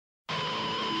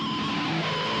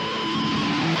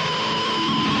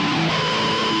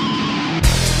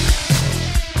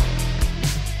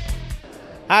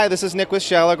Hi, this is Nick with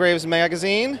Shallow Graves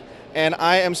Magazine, and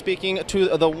I am speaking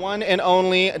to the one and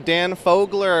only Dan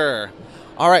Fogler.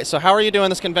 All right, so how are you doing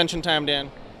this convention time,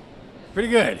 Dan? Pretty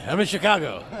good. I'm in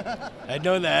Chicago. I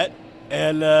know that,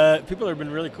 and people have been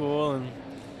really cool and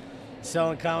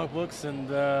selling comic books, and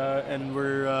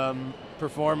we're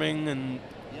performing, and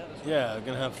yeah,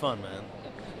 gonna have fun, man.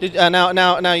 Did,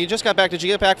 now, you just got back. Did you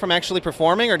get back from actually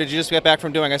performing, or did you just get back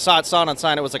from doing? I saw it on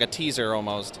sign. It was like a teaser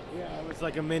almost. Yeah, it was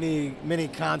like a mini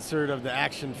concert of the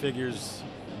Action Figures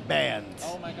band.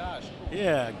 Oh my gosh.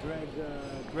 Yeah,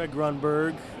 Greg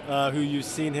Grunberg, who you've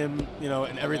seen him,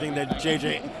 in everything that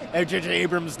J.J.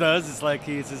 Abrams does. It's like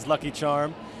he's his lucky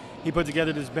charm. He put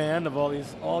together this band of all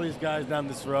these guys down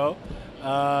this row,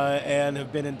 and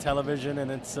have been in television, and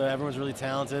it's everyone's really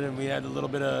talented. And we had a little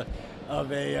bit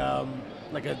of a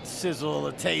like a sizzle,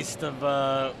 a taste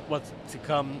of what's to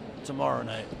come tomorrow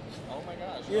night. Oh my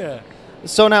gosh. Yeah.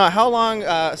 So now, how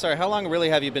long really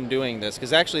have you been doing this?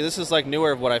 Because actually, this is like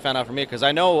newer of what I found out for me. Because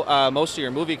I know most of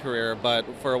your movie career, but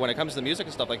for when it comes to the music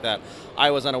and stuff like that,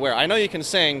 I was unaware. I know you can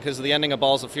sing because of the ending of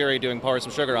Balls of Fury doing "Pour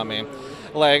Some Sugar on Me."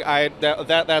 Like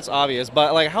that's obvious.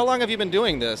 But like, how long have you been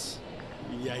doing this?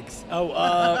 Yikes!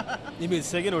 Oh, you mean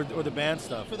singing or the band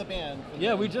stuff? For the band.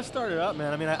 Yeah, we just started up,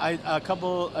 man. I mean, I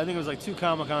think it was like 2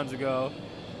 Comic-Cons ago.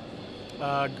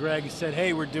 Greg said,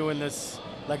 "Hey, we're doing this."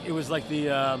 Like it was like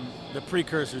the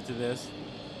precursor to this.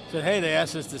 Said, "Hey, they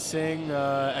asked us to sing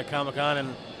at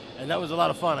Comic-Con, and that was a lot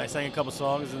of fun. I sang a couple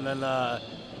songs, and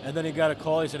then he got a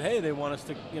call. He said, "Hey, they want us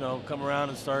to come around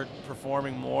and start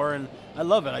performing more." And I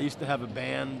love it. I used to have a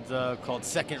band called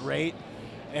Second Rate,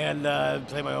 and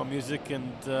play my own music,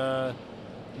 and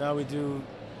now we do.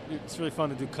 It's really fun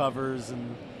to do covers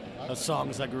and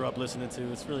songs I grew up listening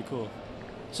to. It's really cool.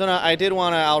 So now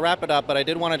I'll wrap it up, but I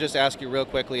did want to just ask you real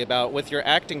quickly about with your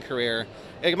acting career.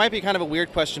 It might be kind of a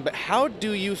weird question, but how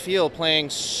do you feel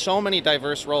playing so many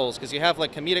diverse roles? Because you have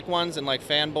like comedic ones and like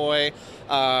Fanboy,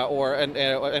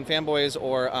 and Fanboys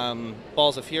or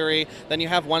Balls of Fury. Then you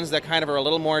have ones that kind of are a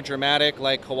little more dramatic,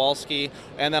 like Kowalski.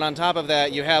 And then on top of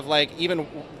that, you have like even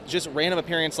just random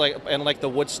appearance like in like the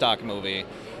Woodstock movie.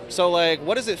 So, like,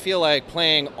 what does it feel like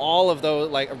playing all of those,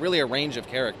 like, really a range of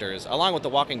characters, along with The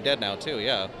Walking Dead now, too,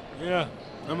 yeah? Yeah,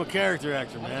 I'm a character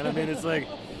actor, man. I mean, it's like,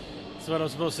 it's what I'm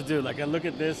supposed to do. Like, I look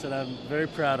at this, and I'm very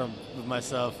proud of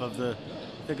myself,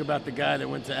 think about the guy that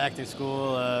went to acting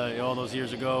school all those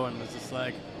years ago, and it's just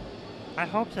like, I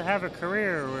hope to have a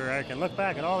career where I can look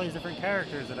back at all these different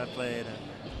characters that I played,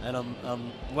 and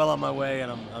I'm well on my way,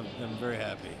 and I'm very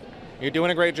happy. You're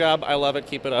doing a great job. I love it.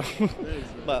 Keep it up.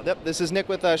 Well, yep, this is Nick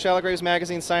with Shallow Graves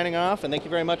Magazine signing off, and thank you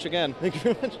very much again. Thank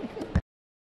you very much.